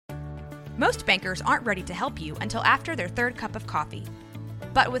Most bankers aren't ready to help you until after their third cup of coffee.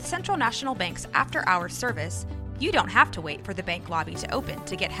 But with Central National Bank's after-hours service, you don't have to wait for the bank lobby to open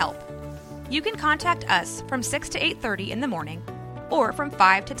to get help. You can contact us from 6 to 8:30 in the morning or from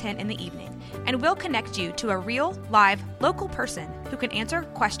 5 to 10 in the evening, and we'll connect you to a real, live, local person who can answer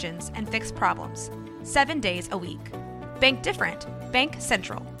questions and fix problems 7 days a week. Bank different. Bank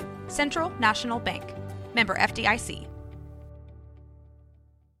Central. Central National Bank. Member FDIC.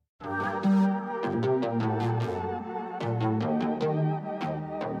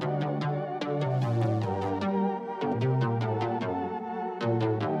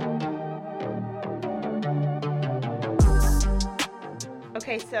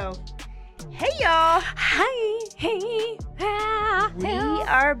 Okay, so, hey y'all. Hi. Hey. We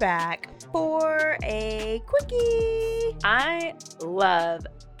are back for a quickie. I love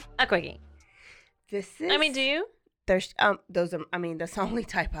a quickie. This is. I mean, do you? There's those are. I mean, that's the only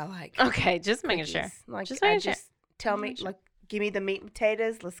type I like. Okay, just making Quickies. sure. Like, Just making sure. tell me, like, give me the meat and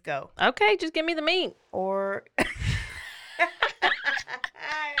potatoes. Let's go. Okay, just give me the meat. Or.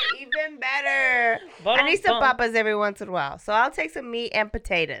 Even better. I need some papas every once in a while. So I'll take some meat and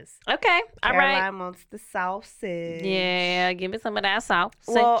potatoes. Okay, all right. Caroline wants the sausage. Yeah, give me some of that sausage.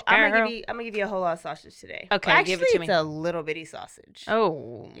 Well, I'm girl. gonna give you a whole lot of sausage today. Okay, Well, give it to me. It's a little bitty sausage.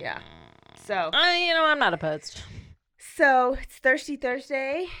 Oh. Yeah. So I'm not opposed. So it's Thirsty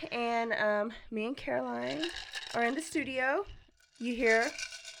Thursday, and me and Caroline are in the studio. You hear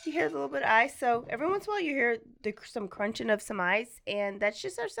a little bit of ice. So every once in a while you hear some crunching of some ice, and that's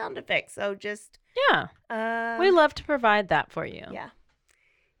just our sound effects. So just Yeah. We love to provide that for you. Yeah.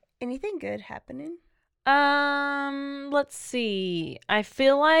 Anything good happening? Let's see. I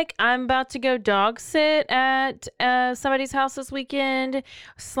feel like I'm about to go dog sit at somebody's house this weekend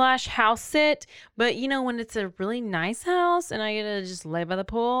 / house sit. But when it's a really nice house and I get to just lay by the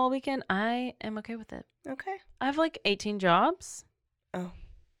pool all weekend, I am okay with it. Okay. I have like 18 jobs. Oh.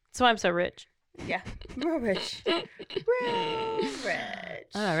 That's why I'm so rich. Yeah. Real rich. Real rich.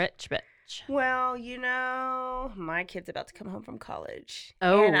 Oh, rich bitch. Well, my kid's about to come home from college.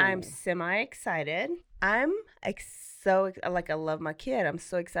 Oh. And I'm semi-excited. I love my kid. I'm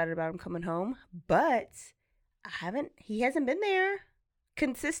so excited about him coming home. But he hasn't been there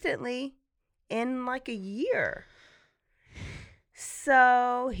consistently in like a year.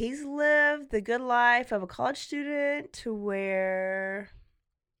 So he's lived the good life of a college student to where,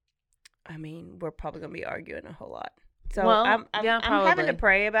 we're probably going to be arguing a whole lot. So I'm having to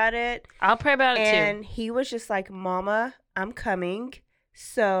pray about it. I'll pray about it too. And he was just like, Mama, I'm coming.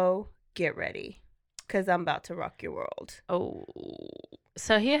 So get ready. Because I'm about to rock your world. Oh.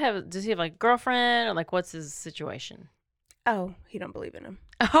 So does he have like a girlfriend or like what's his situation? Oh, he don't believe in him.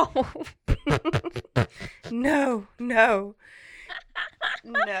 Oh. No.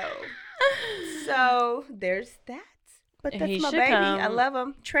 So there's that. But that's He my should baby. come. I love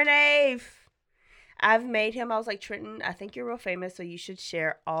him. Trenave. I've made him. I was like, Trenton, I think you're real famous, so you should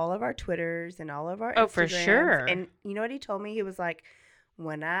share all of our Twitters and all of our Instagrams. Oh, for sure. And you know what he told me? He was like,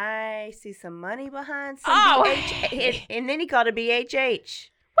 when I see some money behind some and then he called it BHH.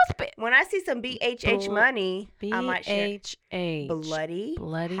 What's when I see some BHH money, I might share BHH.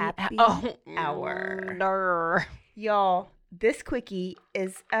 Bloody happy hour. Hour. Y'all, this quickie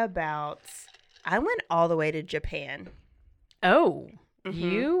is about, I went all the way to Japan. Oh.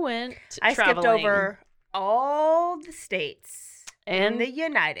 Mm-hmm. You went I traveling. skipped over all the states and in the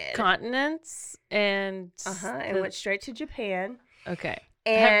United continents and and went straight to Japan. Okay.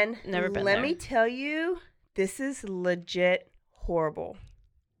 And never been let there. me tell you, this is legit horrible.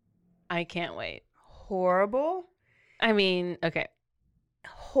 I can't wait. Horrible. Okay.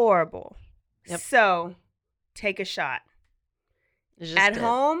 Horrible. Yep. So, take a shot. Just At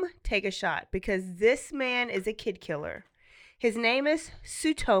home, take a shot because this man is a kid killer. His name is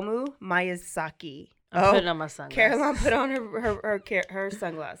Tsutomu Miyazaki. I'm putting on my sunglasses. Caroline put on her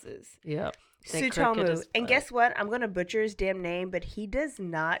sunglasses. Yep. Tsutomu. And guess what? I'm going to butcher his damn name, but he does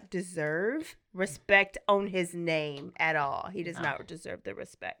not deserve respect on his name at all. He does not deserve the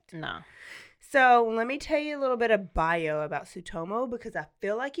respect. No. So let me tell you a little bit of bio about Tsutomu because I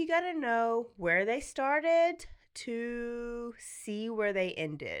feel like you got to know where they started to see where they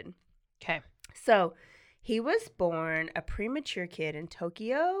ended. Okay. So he was born a premature kid in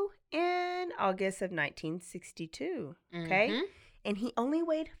Tokyo in August of 1962. Okay. Mm-hmm. And he only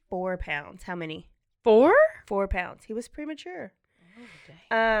weighed 4 pounds. How many? 4? 4 pounds. He was premature. Oh,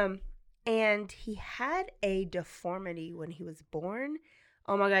 dang. And he had a deformity when he was born.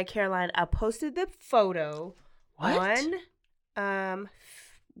 Oh my God, Caroline, I posted the photo on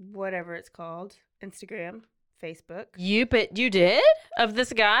whatever it's called, Instagram, Facebook. You did? Of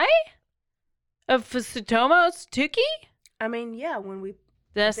this guy? Of Tsutomu's Tuki? I mean, yeah, when we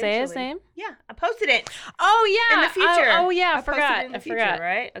Did I say his eventually- name? Yeah, I posted it Oh yeah. in the future. Oh yeah, I posted forgot. it in the I future, forgot.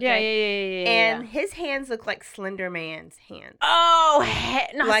 right? Yeah, Okay. yeah. And his hands look like Slender Man's hands. Oh,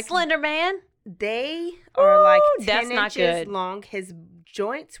 not Like- Slender Man. They are like Ooh, 10 that's not inches good. long. His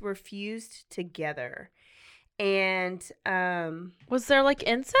joints were fused together. And Was there like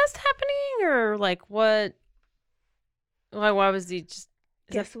incest happening or like what? Like why was he just?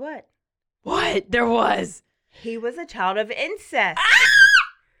 guess what? What? There was. He was a child of incest.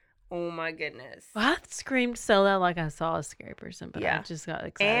 Oh my goodness. Well, I screamed so loud like I saw a scary person, but Yeah. I just got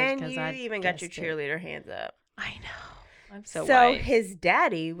excited And because you I even got your guessed it. cheerleader hands up. I know. I'm so So white. his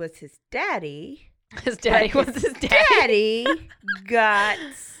daddy was his daddy. His daddy but was his daddy. Daddy got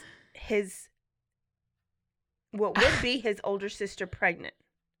his what would be his older sister pregnant.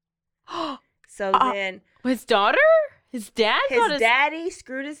 So then His daughter? His dad got his daddy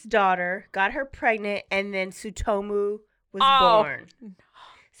screwed his daughter, got her pregnant, and then Tsutomu was Oh. born.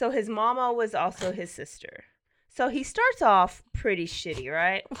 So his mama was also his sister. So he starts off pretty shitty,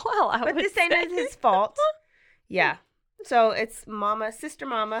 right? Well, I But would this ain't say. his fault. Yeah. So it's sister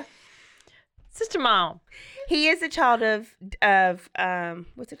mama. Sister mom. He is a child of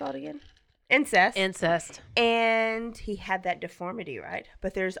what's it called again? Incest. Incest. And he had that deformity, right?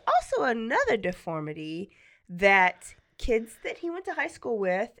 But there's also another deformity that kids that he went to high school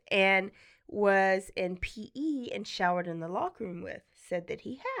with and was in PE and showered in the locker room with said that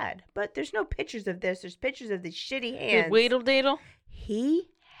he had. But there's no pictures of this. There's pictures of the shitty hands. Weedle deedle. He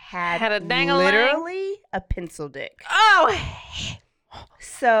had Had a dang-a-lang. literally a pencil dick. Oh.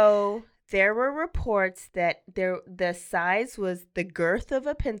 So there were reports that the size was the girth of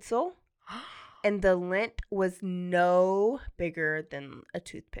a pencil and the length was no bigger than a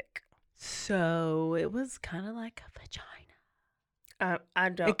toothpick. So it was kind of like a vagina. I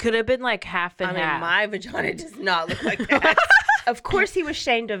don't. It could have been like half and I mean, half. my vagina does not look like that. Of course, he was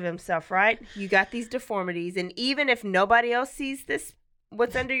ashamed of himself, right? You got these deformities, and even if nobody else sees this,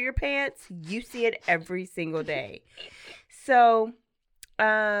 what's under your pants, you see it every single day. So,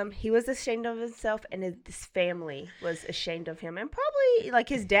 he was ashamed of himself, and his family was ashamed of him, and probably like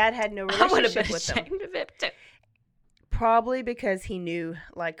his dad had no I would have relationship been with him. ashamed of it too. Probably because he knew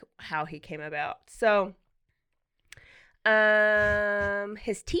like how he came about. So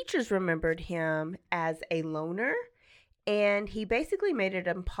his teachers remembered him as a loner, and he basically made it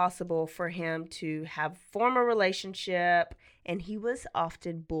impossible for him to form a relationship, and he was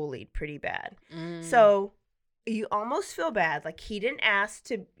often bullied pretty bad. So you almost feel bad. Like he didn't ask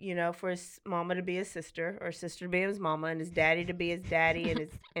to, for his mama to be his sister or sister to be his mama and his daddy to be his daddy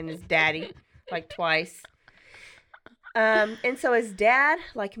and his daddy like twice. And so his dad,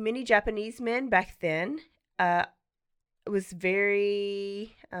 like many Japanese men back then, was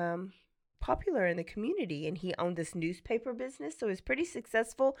very popular in the community, and he owned this newspaper business, so he was pretty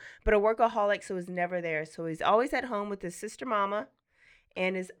successful, but a workaholic, so was never there. So he's always at home with his sister mama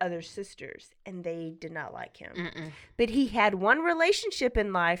and his other sisters, and they did not like him. But he had one relationship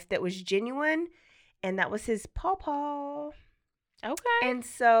in life that was genuine, and that was his pawpaw. Okay. And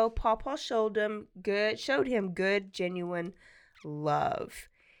so Pawpaw showed him good, genuine love.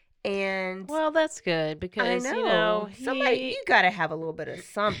 And Well, that's good because I know, you got to have a little bit of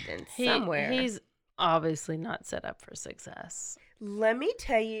something somewhere. He's obviously not set up for success. Let me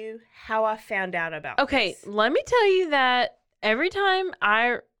tell you how I found out about Okay, this. let me tell you that every time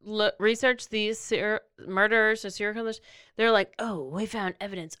I research these murderers or serial killers, they're like, oh, we found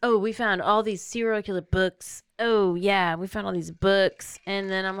evidence. Oh, we found all these serial killer books. Oh, yeah, we found all these books. And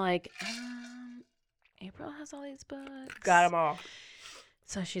then I'm like, April has all these books. Got them all.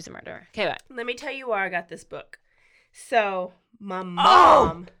 So she's a murderer. Okay, bye. Let me tell you where I got this book. So my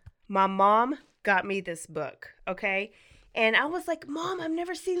mom got me this book, okay? And I was like, Mom, I've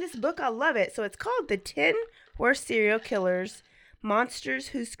never seen this book. I love it. So it's called The 10 Worst Serial Killers, Monsters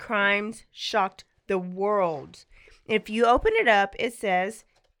Whose Crimes Shocked the World. If you open it up, it says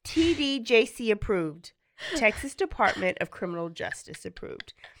TDJC approved. Texas Department of Criminal Justice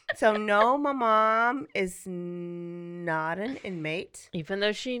approved. So no, my mom is not an inmate. Even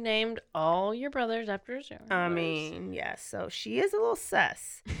though she named all your brothers after her. I mean, yeah, so she is a little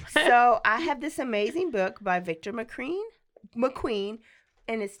sus. So I have this amazing book by Victor McQueen,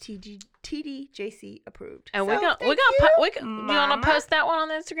 and it's TDJC approved. And so, we gonna Mama. post that one on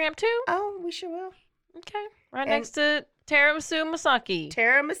Instagram too. Oh, we sure will. Okay, right And- next to Tiramisu Masaki.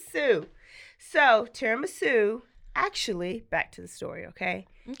 Tiramisu. So tiramisu, actually, back to the story, okay?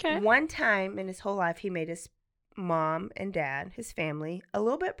 Okay. One time in his whole life, he made his mom and dad, his family, a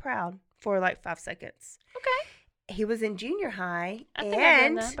little bit proud for like 5 seconds. Okay. he was in junior high, I think I've done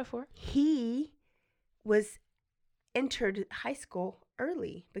and that before. he was entered high school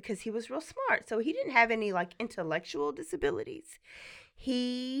early because he was real smart. So he didn't have any like intellectual disabilities.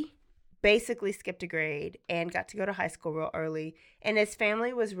 He basically skipped a grade and got to go to high school real early. And his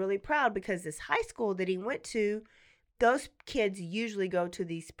family was really proud because this high school that he went to, those kids usually go to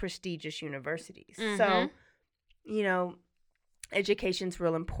these prestigious universities. Mm-hmm. So, you know, education's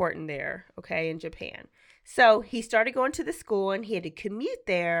real important there, okay, in Japan. So he started going to the school and he had to commute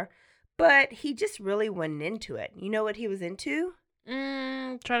there, but he just really wasn't into it. You know what he was into?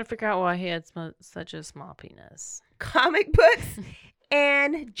 Trying to figure out why he had such a small penis. Comic books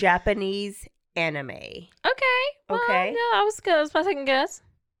and Japanese anime. Okay. Well, Okay. Yeah, that was good. That was my second guess.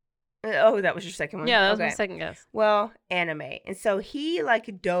 Oh, that was your second one? Yeah, that was okay. my second guess. Well, anime. And so he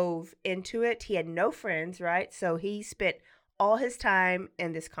like dove into it. He had no friends, right? So he spent all his time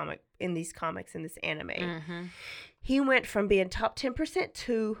in these comics, in this anime. Mm-hmm. He went from being top 10%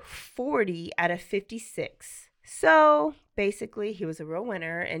 to 40 out of 56. So basically, he was a real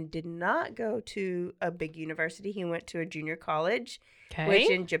winner and did not go to a big university. He went to a junior college, Okay. which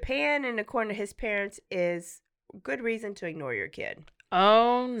in Japan, and according to his parents, is good reason to ignore your kid.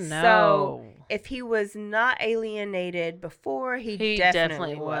 Oh, no. So if he was not alienated before, he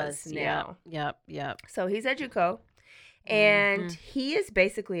definitely was now. Yep. So he's at JUCO, and Mhm. he is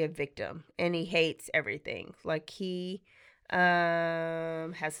basically a victim, and he hates everything. Like he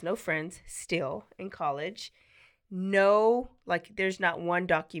has no friends still in college. No, like there's not one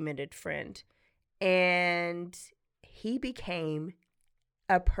documented friend. And he became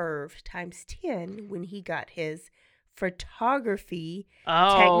a perv times 10 when he got his photography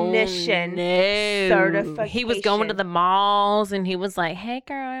technician certification. He was going to the malls and he was like, "Hey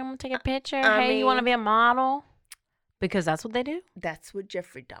girl, I'm gonna take a picture. You want to be a model?" Because that's what they do. That's what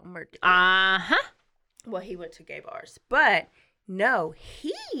Jeffrey Dahmer did. Uh-huh. Well, he went to gay bars. But no,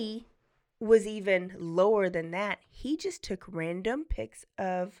 he was even lower than that. He just took random pics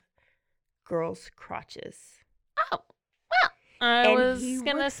of girls' crotches. Oh, well, I And was he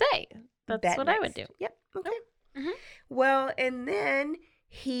gonna would- say that's what I would do. Yep. Okay. Mhm. Well, and then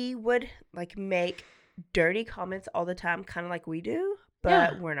he would like make dirty comments all the time, kind of like we do, but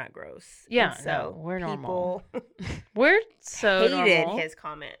Yeah. we're not gross. Yeah, And no, we're normal. people We're so hated normal. his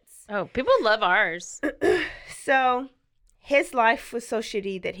comments. Oh, people love ours. So his life was so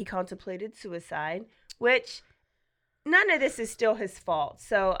shitty that he contemplated suicide, which none of this is still his fault.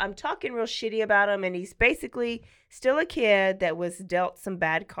 So I'm talking real shitty about him, and he's basically still a kid that was dealt some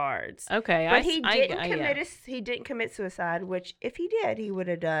bad cards. Okay, But he didn't commit suicide, which if he did, he would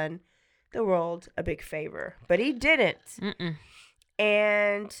have done the world a big favor. But he didn't. Mm-mm.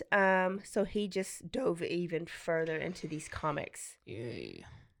 And so he just dove even further into these comics. Yeah.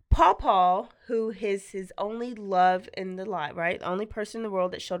 Paw, who is his only love in the life, right? The only person in the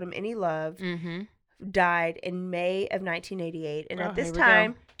world that showed him any love, Mm-hmm. died in May of 1988. And at this here we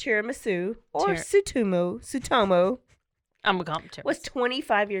time, Tiramisu, or Tsutomu, I'm a competitor. was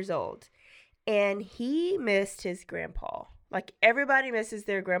 25 years old. And he missed his grandpa. Like, everybody misses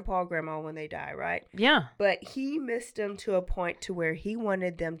their grandpa or grandma when they die, right? Yeah. But he missed them to a point to where he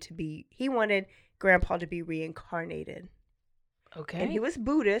wanted grandpa to be reincarnated. Okay. And he was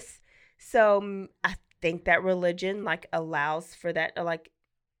Buddhist. So I think that religion, like, allows for that, like,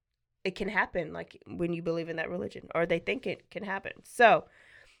 it can happen, like, when you believe in that religion, or they think it can happen. So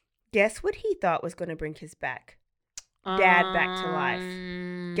guess what he thought was going to bring his dad back to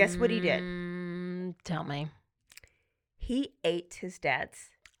life? Guess what he did? Tell me. He ate his dad's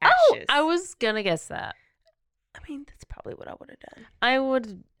ashes. Oh, I was gonna guess that. I mean, that's probably what I would have done.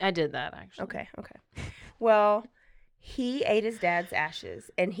 I did that actually. Okay. Well, he ate his dad's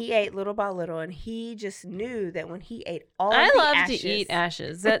ashes, and he ate little by little, and he just knew that when he ate all I of the love ashes, to eat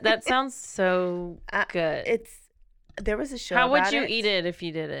ashes. That sounds so good. There was a show. How would about you eat it if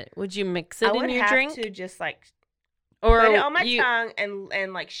you did it? Would you mix it in your drink? I would have to just like or put it on my tongue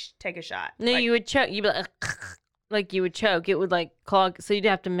and like take a shot. No, like, you would choke. You'd be like you would choke. It would like clog. So you'd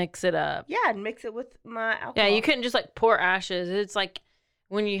have to mix it up. Yeah, and mix it with my alcohol. Yeah, you couldn't just like pour ashes. It's like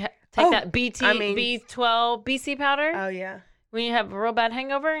when you take that B12 BC powder. Oh yeah. When you have a real bad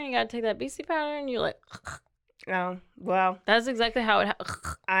hangover and you gotta take that BC powder and you're like. Oh well. That's exactly how it.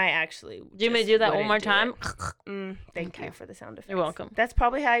 I actually. Do you want me to do that one more time? Thank you for the sound effects. You're welcome. That's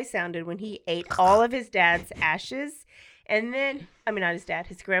probably how he sounded when he ate all of his dad's ashes. And then, I mean, not his dad,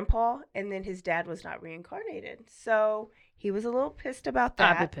 his grandpa, and then his dad was not reincarnated. So he was a little pissed about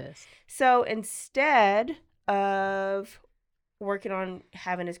that. I'd be pissed. So instead of working on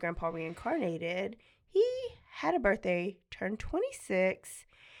having his grandpa reincarnated, he had a birthday, turned 26,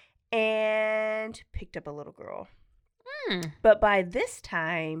 and picked up a little girl. But by this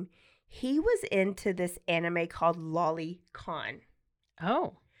time, he was into this anime called Lolicon.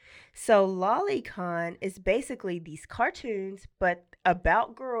 Oh. So Lolicon is basically these cartoons, but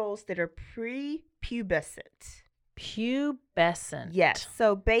about girls that are pre-pubescent. Pubescent. Yes.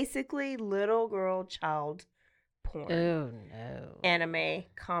 So basically little girl child porn. Oh, no. Anime,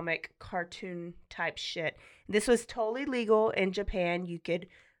 comic, cartoon type shit. This was totally legal in Japan. You could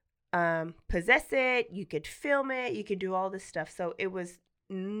possess it, you could film it, you could do all this stuff. So it was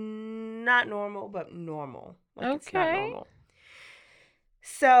not normal, but normal. Like it's not normal.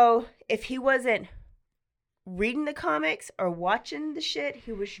 So if he wasn't reading the comics or watching the shit,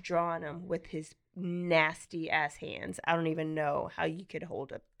 he was drawing them with his nasty ass hands. I don't even know how you could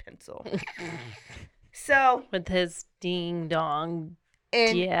hold a pencil. So with his ding dong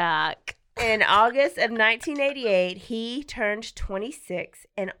jack. In August of 1988, he turned 26,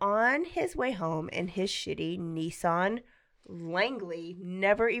 and on his way home in his shitty Nissan Langley,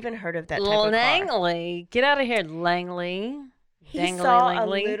 never even heard of that type of car. Langley, get out of here, Langley. He Dangly saw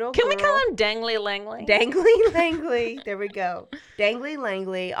Langley. a little Can girl. we call him Dangly Langley? Dangly Langley. There we go. Dangly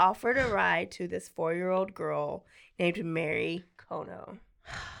Langley offered a ride to this 4-year-old girl named Mary Kono.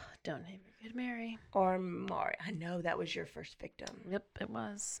 Don't name her good Mary. Or Mari. I know that was your first victim. Yep, it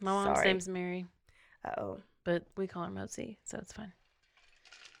was. My mom's name's Mary. Uh-oh. But we call her Mosey, so it's fine.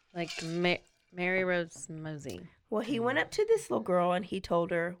 Like Mary Rose Mosey. Well, he went up to this little girl and he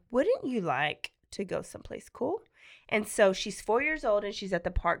told her, "Wouldn't you like to go someplace cool?" And so she's 4 years old and she's at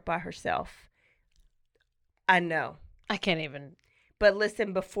the park by herself. I know. I can't even. But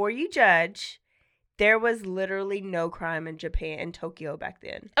listen, before you judge, there was literally no crime in Japan, in Tokyo back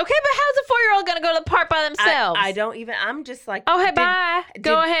then. Okay, but how's a 4-year-old going to go to the park by themselves? I don't even, I'm just like. Oh, hey, bye.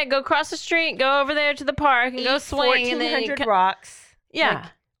 Go ahead. Go across the street. Go over there to the park and go swing. 1,400 rocks. Yeah. Like,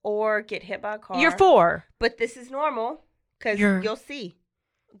 or get hit by a car. You're 4. But this is normal because you'll see.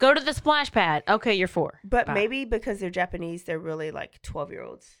 Go to the splash pad. Okay, you're 4. But maybe because they're Japanese, they're really like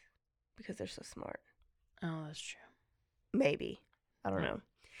 12-year-olds because they're so smart. Oh, that's true. Maybe. I don't know.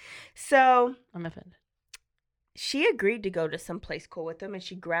 So I'm offended. She agreed to go to some place cool with him, and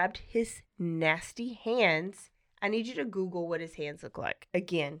she grabbed his nasty hands. I need you to Google what his hands look like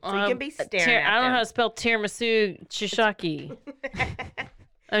again, so you can be staring at them. I don't know how to spell tiramisu shishaki.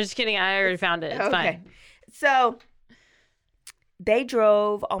 I'm just kidding. I already found it. It's fine. So they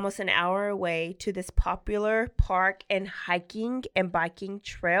drove almost an hour away to this popular park and hiking and biking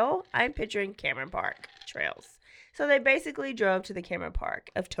trail. I'm picturing Cameron Park trails. So they basically drove to the Cameron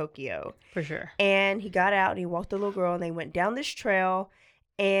Park of Tokyo. For sure. And he got out and he walked the little girl and they went down this trail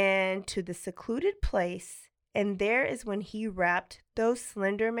and to the secluded place. And there is when he wrapped those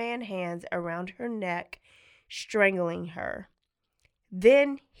Slender Man hands around her neck, strangling her.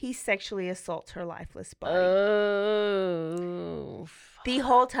 Then he sexually assaults her lifeless body. Oh. The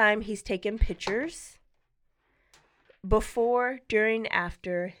whole time he's taking pictures. Before, during,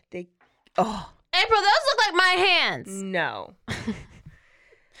 after. April, those look like my hands. No.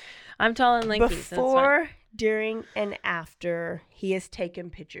 I'm tall and lanky. Before, during, and after, he has taken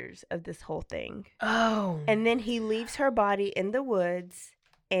pictures of this whole thing. Oh. And then he leaves her body in the woods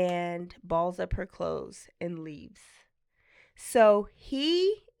and balls up her clothes and leaves. So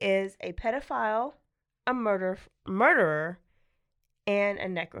he is a pedophile, a murderer, and a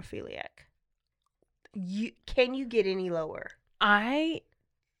necrophiliac. Can you get any lower?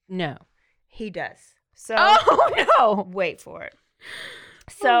 No. He does. So, no. Wait for it.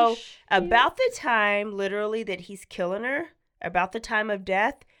 So, about the time, literally, that he's killing her, about the time of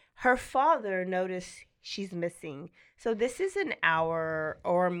death, her father noticed she's missing. So, this is an hour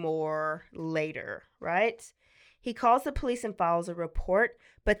or more later, right? He calls the police and files a report,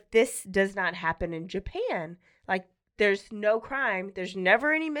 but this does not happen in Japan. Like, there's no crime. There's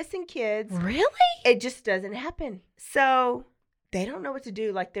never any missing kids. Really? It just doesn't happen. So they don't know what to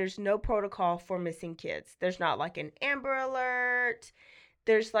do. Like, there's no protocol for missing kids. There's not like an Amber Alert.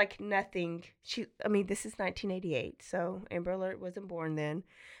 There's like nothing. This is 1988, so Amber Alert wasn't born then.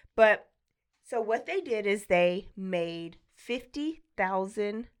 But so what they did is they made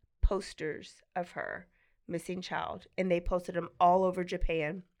 50,000 posters of her missing child, and they posted them all over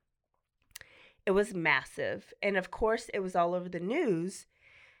Japan. It was massive. And of course, it was all over the news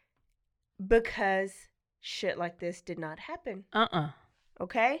because shit like this did not happen.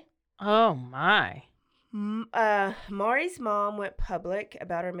 Okay? Oh, my. Mari's mom went public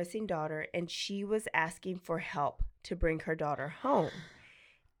about her missing daughter, and she was asking for help to bring her daughter home.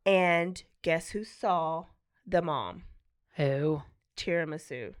 And guess who saw the mom? Who?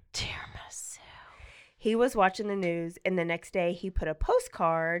 Tiramisu. He was watching the news, and the next day he put a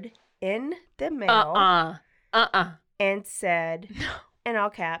postcard in the mail. and said, in all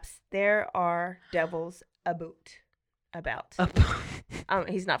caps, there are devils about.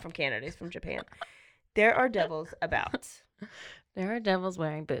 He's not from Canada. He's from Japan. There are devils about. There are devils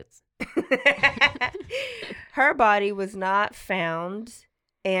wearing boots. Her body was not found,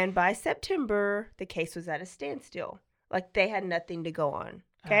 and by September, the case was at a standstill. Like, they had nothing to go on,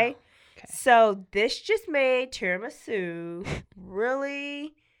 okay? Okay. So this just made Tiramisu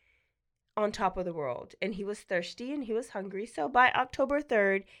really on top of the world, and he was thirsty and he was hungry. So by October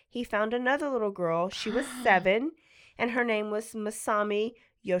 3rd, he found another little girl. She was 7, and her name was Masami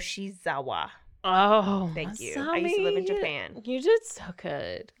Yoshizawa. Oh, Thank you. Masami, I used to live in Japan. You did so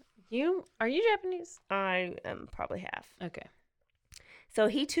good. Are you Japanese? I am probably half. Okay. So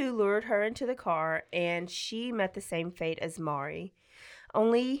he too lured her into the car, and she met the same fate as Mari.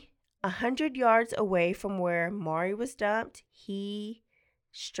 Only 100 yards away from where Mari was dumped, he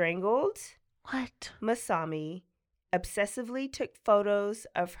strangled Masami, obsessively took photos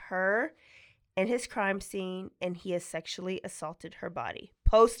of her and his crime scene, and he has sexually assaulted her body.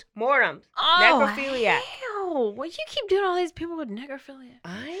 Post-mortem. Necrophiliac. Hell. Well, you keep doing all these people with necrophilia.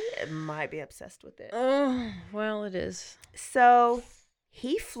 I might be obsessed with it. Well, it is. So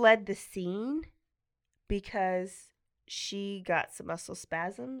he fled the scene because she got some muscle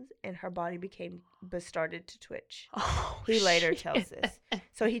spasms and her body started to twitch. Oh, he later tells this.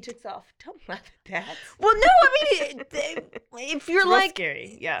 So he took off. Don't laugh at that. Well, no, I mean, if you're it's like real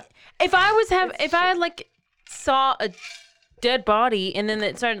scary, yeah. If I like saw a dead body and then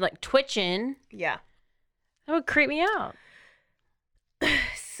it started like twitching, yeah, that would creep me out.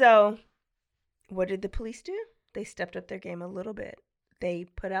 So, what did the police do? They stepped up their game a little bit. They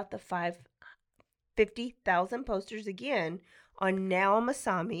put out the 50,000 posters again on Now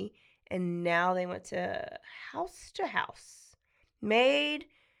Masami, and now they went to house,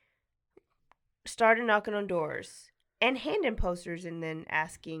 started knocking on doors and handing posters and then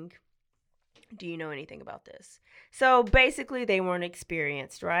asking, do you know anything about this? So basically they weren't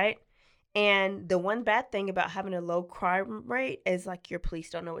experienced, right? And the one bad thing about having a low crime rate is like your police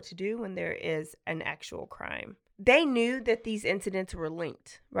don't know what to do when there is an actual crime. They knew that these incidents were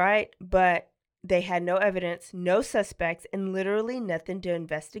linked, right? But they had no evidence, no suspects, and literally nothing to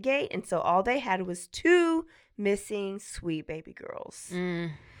investigate. And so all they had was 2 missing sweet baby girls.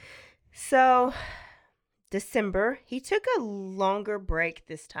 So December, he took a longer break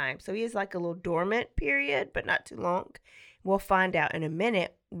this time. So he is like a little dormant period, but not too long. We'll find out in a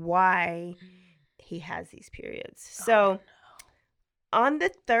minute why he has these periods. So on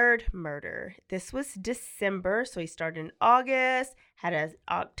the 3rd murder, this was December. So he started in August, had an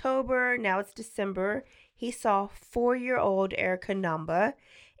October, now it's December. He saw 4-year-old Erica Namba,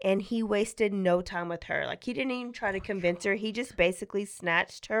 and he wasted no time with her. Like, he didn't even try to convince her. He just basically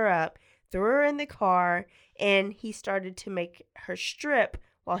snatched her up, threw her in the car, and he started to make her strip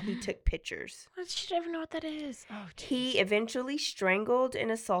while he took pictures. She don't even know what that is. Oh, geez. He eventually strangled and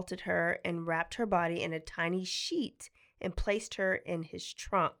assaulted her and wrapped her body in a tiny sheet and placed her in his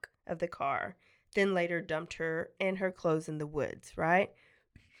trunk of the car, then later dumped her and her clothes in the woods, right?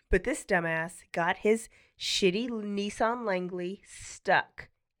 But this dumbass got his shitty Nissan Langley stuck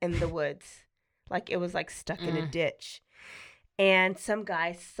in the woods. Like, it was like stuck in a ditch. And some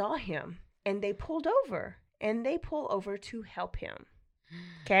guys saw him and they pulled over. And they pull over to help him.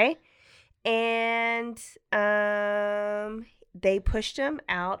 Okay? And they pushed him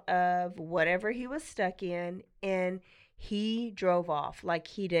out of whatever he was stuck in, and he drove off. Like,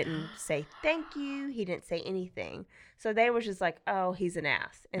 he didn't say thank you. He didn't say anything. So they were just like, oh, he's an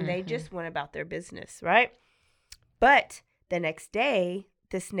ass. And they just went about their business, right? But the next day,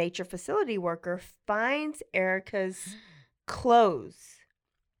 this nature facility worker finds Erica's clothes.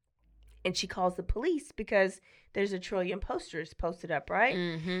 And she calls the police because there's 1 trillion posters posted up, right?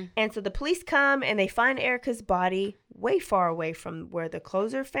 And so the police come and they find Erica's body way far away from where the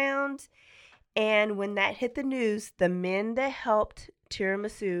clothes are found. And when that hit the news, the men that helped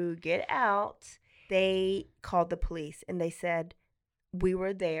Tiramisu get out, they called the police and they said, we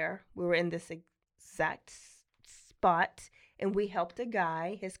were there. We were in this exact spot and we helped a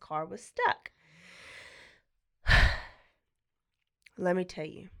guy. His car was stuck. Let me tell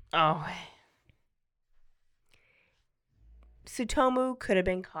you. Oh. Tsutomu could have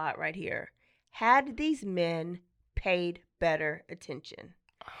been caught right here had these men paid better attention.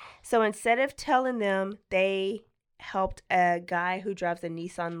 So instead of telling them they helped a guy who drives a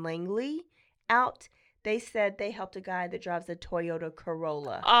Nissan Langley out, they said they helped a guy that drives a Toyota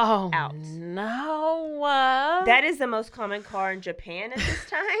Corolla out. No. That is the most common car in Japan at this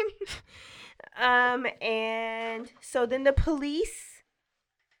time. And so then the police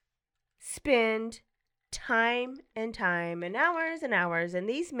spend time and time and hours and hours. And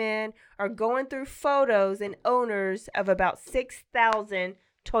these men are going through photos and owners of about 6,000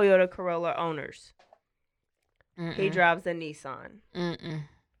 Toyota Corolla owners. Mm-mm. He drives a Nissan. Mm-mm.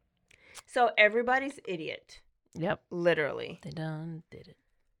 So everybody's idiot. Yep. Literally. They done did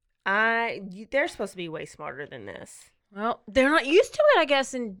it. They're supposed to be way smarter than this. Well, they're not used to it, I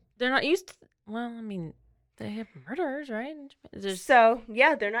guess, and they're not used to, well, I mean, they have murderers, right? So,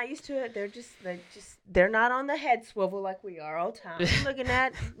 yeah, they're not used to it. They're not on the head swivel like we are all the time. I'm looking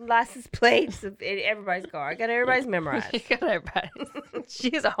at license plates of everybody's car. I got everybody's memorized. You got everybody's.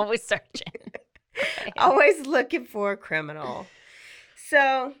 She's always searching. Always looking for a criminal.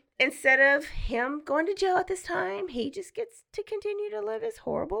 So, instead of him going to jail at this time, he just gets to continue to live his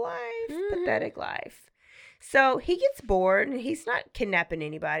horrible life, pathetic life. So he gets bored, and he's not kidnapping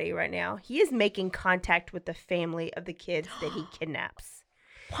anybody right now. He is making contact with the family of the kids that he kidnaps.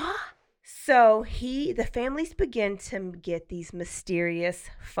 What? So the families begin to get these mysterious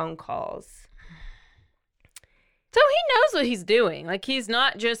phone calls. So he knows what he's doing. Like, he's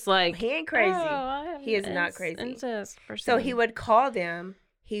not just like, he ain't crazy. Oh, he is not crazy. Incest So he would call them.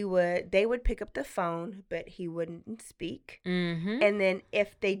 They would pick up the phone, but he wouldn't speak. Mm-hmm. And then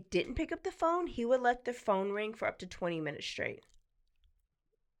if they didn't pick up the phone, he would let the phone ring for up to 20 minutes straight.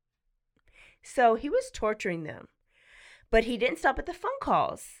 So he was torturing them, but he didn't stop at the phone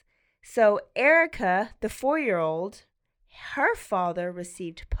calls. So Erica, the 4-year-old, her father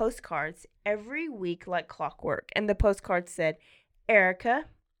received postcards every week like clockwork. And the postcard said, Erica,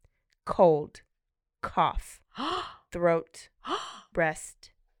 cold, cough, throat,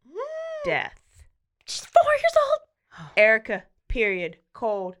 breast, death. She's 4 years old. Erica, period,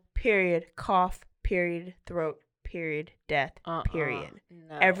 cold, period, cough, period, throat, period, death, period.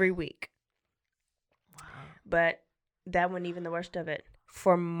 No. Every week. Wow. But that wasn't even the worst of it.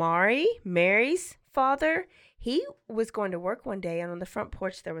 For Mary's father, he was going to work one day, and on the front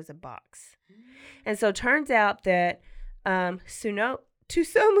porch there was a box. And so it turns out that Tsutomu,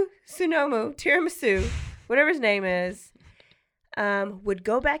 Tiramisu, whatever his name is, would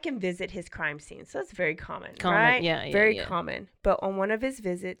go back and visit his crime scene. So that's very common, right? Yeah, very common. But on one of his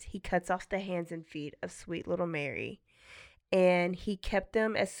visits, he cuts off the hands and feet of sweet little Mary, and he kept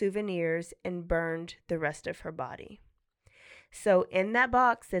them as souvenirs and burned the rest of her body. So in that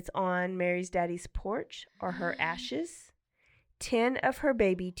box that's on Mary's daddy's porch are her ashes, 10 of her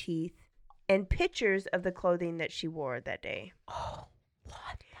baby teeth, and pictures of the clothing that she wore that day. Oh,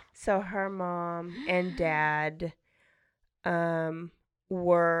 what? So her mom and dad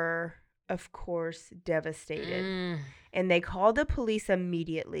were, of course, devastated. And they called the police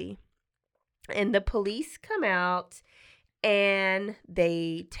immediately. And the police come out and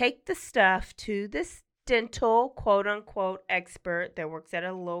they take the stuff to this dental, quote unquote, expert that works at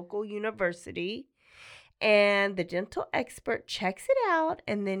a local university. And the dental expert checks it out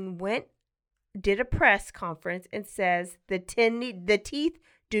and then did a press conference and says the teeth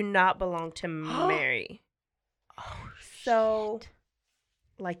do not belong to Mary. Oh, so, shit.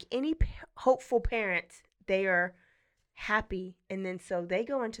 like any hopeful parent, they are happy. And then so they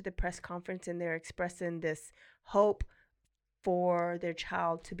go into the press conference and they're expressing this hope for their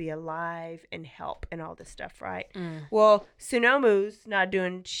child to be alive and help and all this stuff, right? Well, Tsutomu's not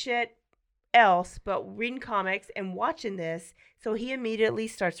doing shit else but reading comics and watching this. So he immediately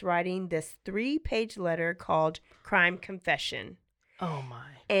starts writing this 3-page letter called Crime Confession. Oh, my.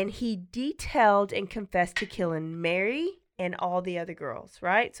 And he detailed and confessed to killing Mary and all the other girls,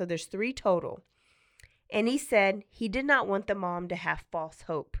 right? So there's 3 total. And he said he did not want the mom to have false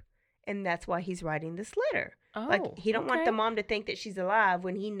hope. And that's why he's writing this letter. Oh, like, he don't want the mom to think that she's alive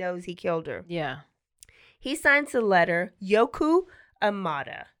when he knows he killed her. Yeah. He signs the letter Yoku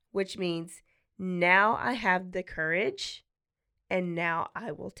Amada, which means, now I have the courage and now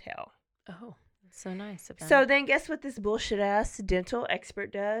I will tell. Oh, that's so nice of him. So then guess what this bullshit ass dental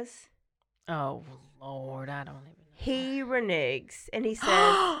expert does? Oh, Lord, I don't even know. He reneges and he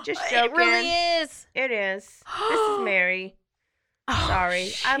says, just joking. It really is. It is. This is Mary. Oh, Sorry.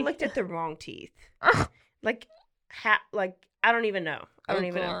 shit. I looked at the wrong teeth. Like, I don't even know. I don't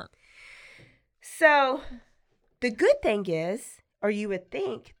even know. So the good thing is, or you would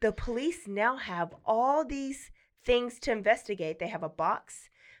think, the police now have all these things to investigate. They have a box.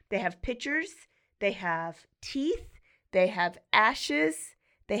 They have pictures. They have teeth. They have ashes.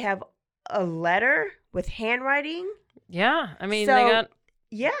 They have a letter with handwriting. Yeah. I mean, So, they got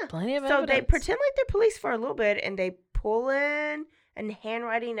plenty of So evidence. they pretend like they're police for a little bit, and they pull in a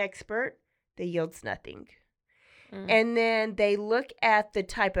handwriting expert that yields nothing. And then they look at the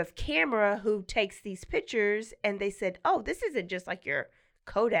type of camera who takes these pictures, and they said, oh, this isn't just like your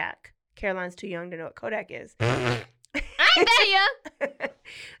Kodak Caroline's too young to know what Kodak is. I bet ya.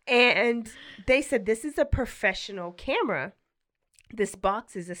 And they said, this is a professional camera. This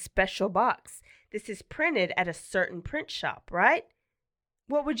box is a special box. This is printed at a certain print shop, right?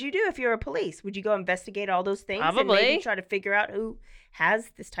 What would you do if you're a police? Would you go investigate all those things? And Probably. maybe try to figure out who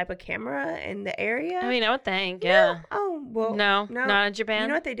has this type of camera in the area? I mean, I would think, yeah. No. Oh, well. No, not in Japan. You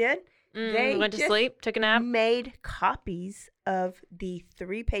know what they did? They went to just sleep, took a nap. made copies of the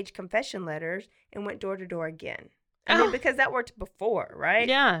 3-page confession letters and went door to door again. I mean, because that worked before, right?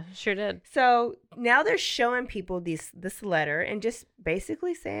 Yeah, sure did. So now they're showing people this letter and just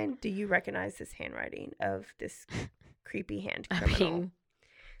basically saying, do you recognize this handwriting of this creepy hand criminal? I mean,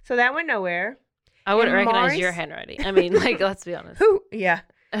 so that went nowhere. I wouldn't And recognize Mari's- your handwriting. I mean, like, let's be honest. Who? Yeah.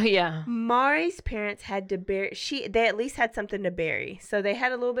 Oh, yeah. Mari's parents had to bury, they at least had something to bury. So they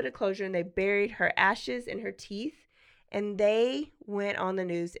had a little bit of closure and they buried her ashes and her teeth. And they went on the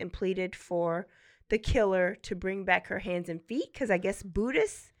news and pleaded for the killer to bring back her hands and feet. Because I guess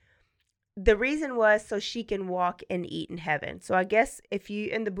Buddhists, the reason was so she can walk and eat in heaven. So I guess if you,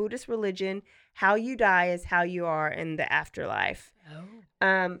 in the Buddhist religion, how you die is how you are in the afterlife. Oh.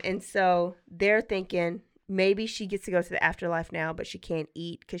 And so they're thinking, maybe she gets to go to the afterlife now, but she can't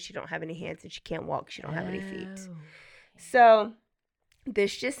eat because she don't have any hands and she can't walk. She don't have any feet. Oh. So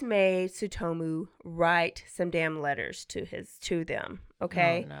this just made Tsutomu write some damn letters to them.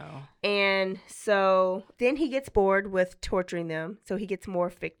 Okay. Oh, no. And so then he gets bored with torturing them. So he gets more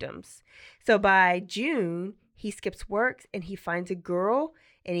victims. So by June, he skips work and he finds a girl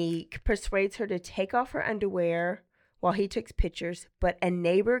and he persuades her to take off her underwear while he takes pictures. But a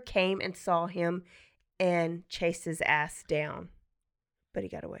neighbor came and saw him and chased his ass down. But he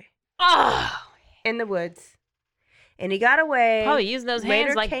got away. Oh. In the woods. And he got away. Probably using those Later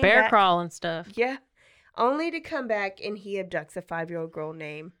hands like came bear back. crawl and stuff. Yeah. Only to come back and he abducts a 5-year-old girl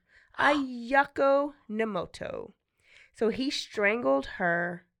named Ayako Nemoto. So he strangled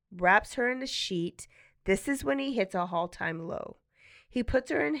her, wraps her in a sheet. This is when he hits a all-time low. He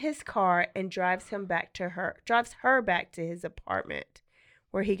puts her in his car and drives her back to his apartment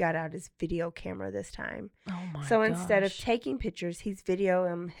where he got out his video camera this time. Oh my So instead of gosh. taking pictures, he's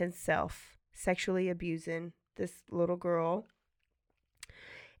videoing himself sexually abusing this little girl.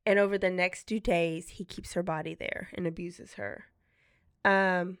 And over the next 2 days, he keeps her body there and abuses her.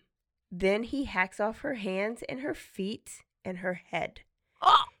 Then he hacks off her hands and her feet and her head.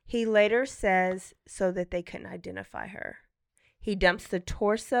 Oh. He later says so that they couldn't identify her. He dumps the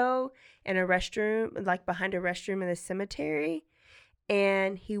torso in a restroom, like behind a restroom in the cemetery.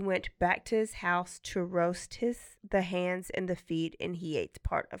 And he went back to his house to roast the hands and the feet, and he ate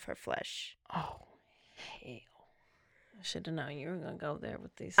part of her flesh. Oh, hell. I should have known you were going to go there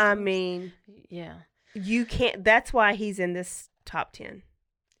with these. I stories. mean, yeah. you can't, that's why he's in this top 10.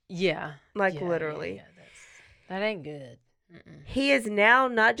 Yeah. Like, Yeah, literally. Yeah, that ain't good. Mm-mm. He is now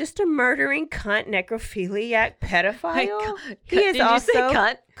not just a murdering cunt, necrophiliac, pedophile. He is Did also you say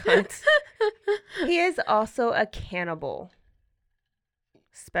cunt? cunt. He is also a cannibal.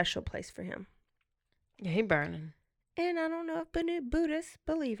 Special place for him. Yeah, he burning. And I don't know if Buddhists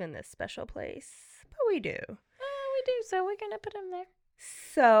believe in this special place, but we do. We do, so we're going to put him there.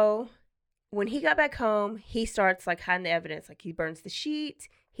 So when he got back home, he starts like hiding the evidence. Like he burns the sheet.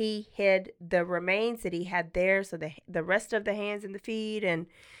 He hid the remains that he had there. So the rest of the hands and the feet and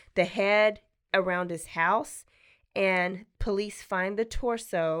the head around his house. And police find the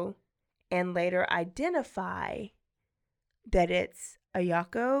torso and later identify that it's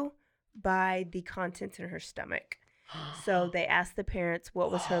Ayako by the contents in her stomach. So they asked the parents what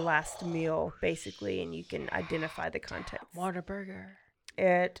was her last meal, basically, and you can identify the contents. Whataburger.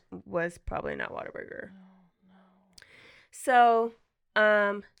 It was probably not Whataburger. No. So,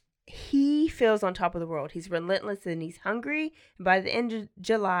 he feels on top of the world. He's relentless and he's hungry. And by the end of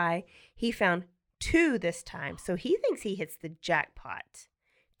July, he found 2 this time. So he thinks he hits the jackpot.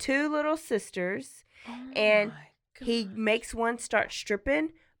 2 little sisters. Oh And my he God. makes one start stripping,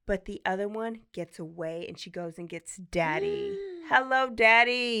 but the other one gets away and she goes and gets Daddy. Hello,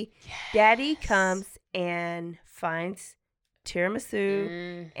 Daddy. Yes. Daddy comes and finds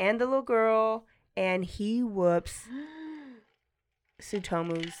tiramisu and the little girl, and he whoops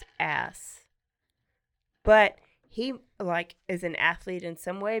Tsutomu's ass. But he is an athlete in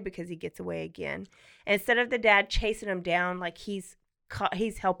some way because he gets away again. Instead of the dad chasing him down, like he's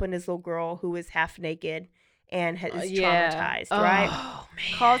helping his little girl who is half naked and is traumatized, right? Oh,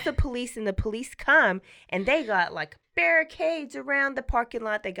 man. Calls the police, and the police come, and they got like barricades around the parking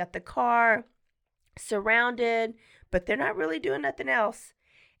lot. They got the car surrounded, but they're not really doing nothing else.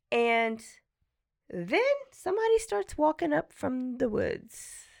 And then somebody starts walking up from the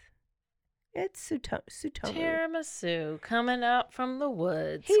woods. It's Tsutomu. Tiramisu coming out from the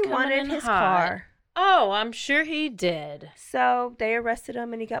woods. He coming wanted in his hot. car. Oh, I'm sure he did. So they arrested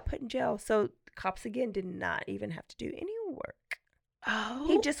him and he got put in jail. So cops again did not even have to do any work. Oh,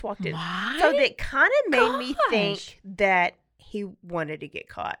 He just walked in. my So that kind of made me gosh. think that he wanted to get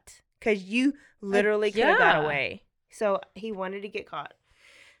caught. Because you literally could have got yeah. away. So he wanted to get caught.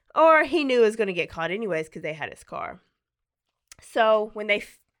 Or he knew he was going to get caught anyways because they had his car. So when they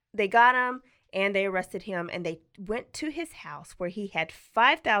got him and they arrested him and they went to his house where he had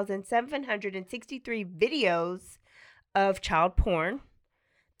 5,763 videos of child porn,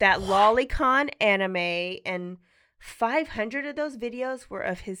 that lolicon anime, and 500 of those videos were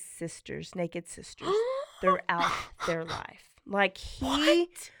of his sisters, naked sisters, throughout their life. Like he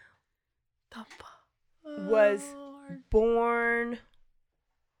was born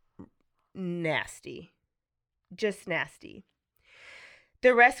nasty. Just nasty.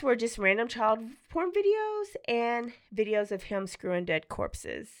 The rest were just random child porn videos and videos of him screwing dead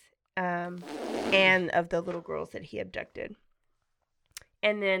corpses, and of the little girls that he abducted.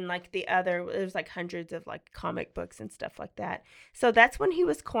 And then like there's like hundreds of like comic books and stuff like that. So that's when he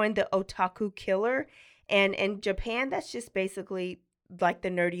was coined the Otaku killer. And in Japan, that's just basically like the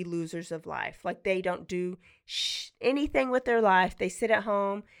nerdy losers of life. Like they don't do anything with their life. They sit at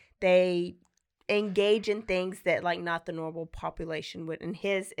home. They engage in things that like not the normal population would. And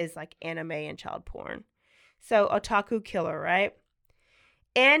his is like anime and child porn. So Otaku killer, right?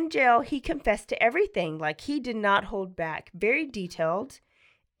 In jail, he confessed to everything. Like he did not hold back. Very detailed.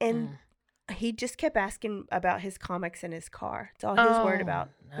 And he just kept asking about his comics and his car. It's all he was worried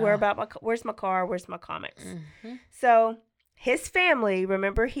about. No. Where's my car? Where's my comics? Mm-hmm. So his family,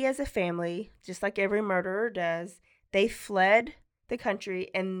 remember he has a family, just like every murderer does. They fled the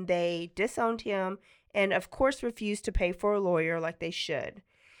country and they disowned him and, of course, refused to pay for a lawyer like they should.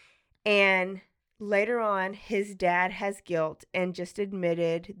 And later on, his dad has guilt and just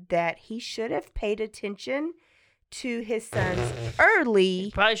admitted that he should have paid attention to his sons early.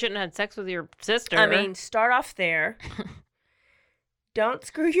 You probably shouldn't have had sex with your sister. I mean, start off there. Don't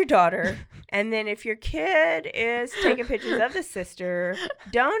screw your daughter. And then if your kid is taking pictures of the sister,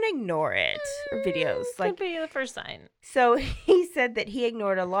 don't ignore it. Or videos. Could be the first sign. So he said that he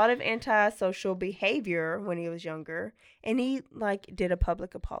ignored a lot of antisocial behavior when he was younger. And he did a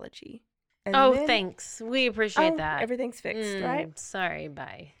public apology. And then, thanks. We appreciate that. Everything's fixed, right? Sorry,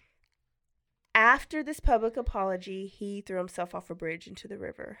 bye. After this public apology, he threw himself off a bridge into the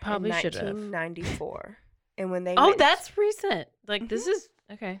river Probably in should have. 1994. And when they That's recent. Like, this is,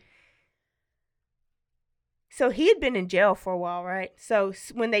 okay. So he had been in jail for a while, right? So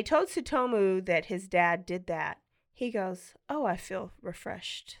when they told Tsutomu that his dad did that, he goes, "Oh, I feel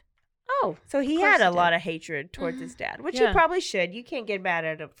refreshed." Oh. So he had a lot of hatred towards his dad, which he Yeah. probably should. You can't get mad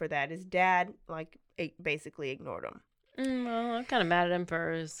at him for that. His dad, basically ignored him. Well, I'm kind of mad at him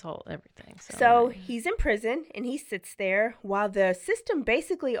for his whole everything. So he's in prison and he sits there while the system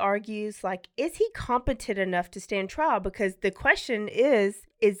basically argues, is he competent enough to stand trial? Because the question is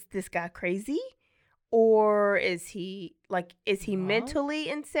this guy crazy? Or is he mentally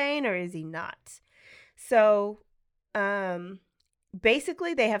insane or is he not? So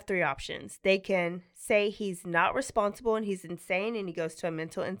basically they have three options. They can say he's not responsible and he's insane and he goes to a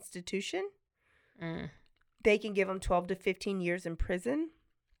mental institution. They can give him 12 to 15 years in prison.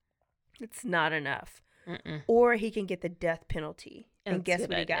 It's not enough. Or he can get the death penalty. And guess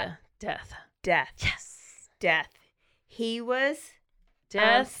what he got? Death. Yes. Death. He was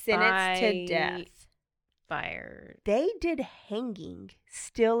sentenced to death. Fired. They did hanging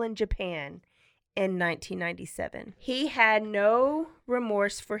still in Japan in 1997. He had no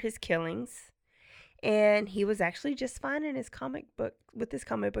remorse for his killings. And he was actually just fine in his comic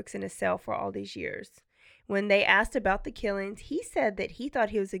books in his cell for all these years. When they asked about the killings, he said that he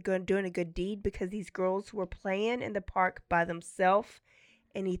thought he was doing a good deed because these girls were playing in the park by themselves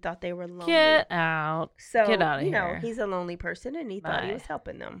and he thought they were lonely. Get out. So, Get out of here. he's a lonely person and he thought he Bye. was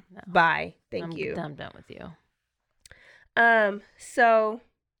helping them. No. Bye. Thank you. I'm done with you. So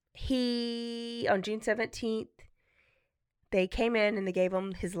he, on June 17th, they came in and they gave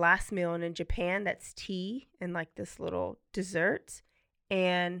him his last meal. And in Japan, that's tea and this little dessert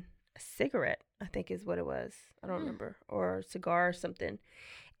and a cigarette, I think is what it was. I don't remember. Or a cigar or something.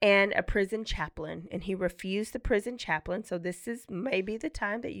 And a prison chaplain. And he refused the prison chaplain. So this is maybe the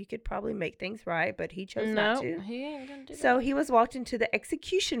time that you could probably make things right. But he chose not to. He ain't gonna do that. So he was walked into the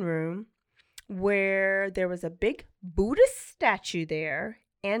execution room where there was a big Buddhist statue there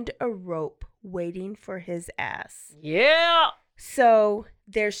and a rope waiting for his ass. Yeah. So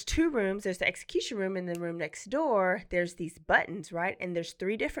there's 2 rooms. There's the execution room, and the room next door, there's these buttons, right? And there's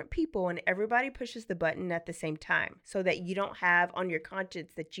 3 different people, and everybody pushes the button at the same time so that you don't have on your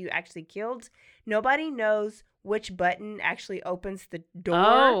conscience that you actually killed. Nobody knows which button actually opens the door.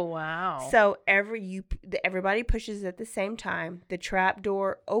 Oh, wow. So everybody pushes at the same time. The trap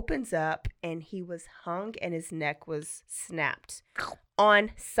door opens up, and he was hung, and his neck was snapped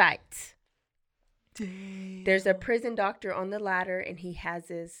on sight. Damn. There's a prison doctor on the ladder, and he has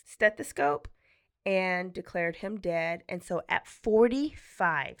his stethoscope and declared him dead. And so at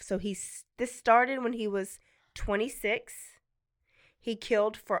 45, so this started when he was 26. He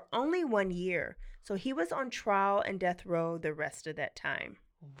killed for only 1 year. So he was on trial and death row the rest of that time.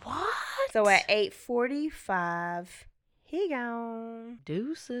 What? So at 8:45, he gone.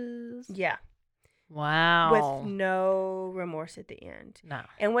 Deuces. Yeah. Wow. With no remorse at the end. No.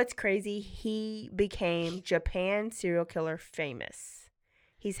 And what's crazy, he became Japan serial killer famous.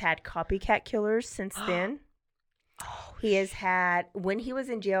 He's had copycat killers since then. Oh, He has had, when he was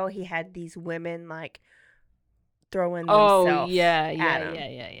in jail, he had these women like throwing themselves at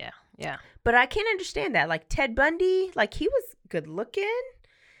him. Yeah. But I can't understand that. Like Ted Bundy, like he was good looking.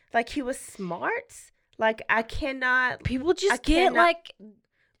 Like he was smart. Like I cannot. People just get like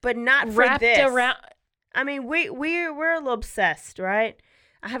but not for wrapped this. around. I mean, we're a little obsessed, right?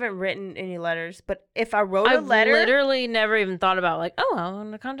 I haven't written any letters, but if I wrote a letter, literally never even thought about like, oh, I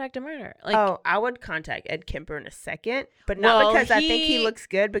want to contact a murderer. Like, I would contact Ed Kemper in a second, but not because I think he looks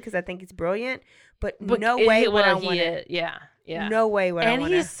good, because I think he's brilliant. But no way would I want to. Yeah. No way would I want to.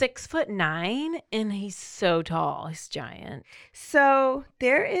 And he's 6'9", and he's so tall. He's giant. So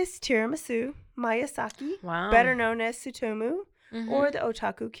there is Tiramisu Miyazaki, Wow. better known as Tsutomu, or the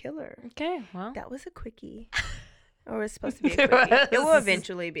Otaku Killer. Okay, well. That was a quickie. Or it's supposed to be a quickie. It will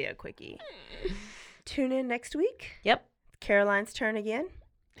eventually be a quickie. Tune in next week. Yep. Caroline's turn again.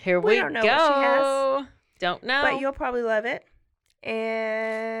 Here we don't know go. what she has. Don't know. But you'll probably love it.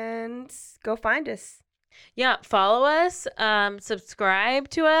 And go find us. Yeah, follow us, subscribe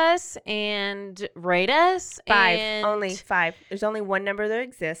to us, and rate us. 5. And Only 5. There's only one number that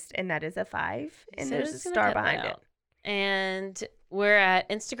exists, and that is a 5. And So there's a it's gonna star cut behind that it. out. And we're at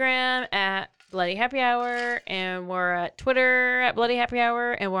Instagram at Bloody Happy Hour, and we're at Twitter at Bloody Happy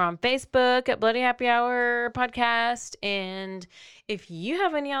Hour, and we're on Facebook at Bloody Happy Hour Podcast. And if you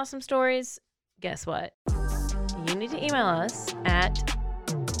have any awesome stories, guess what? You need to email us at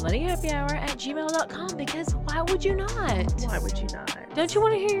bloodyhappyhour@gmail.com, because why would you not? Why would you not? Don't you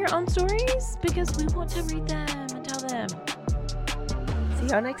want to hear your own stories? Because we want to read them and tell them. See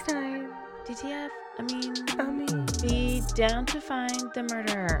y'all next time. DTF, I mean, Be be down to find the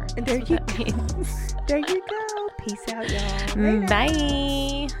murderer. And there That's you what that means. There you go. Peace out, y'all. Later.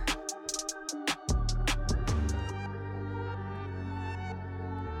 Bye.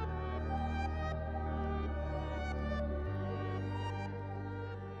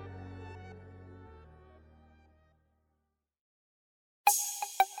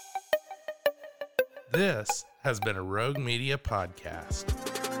 This has been a Rogue Media podcast.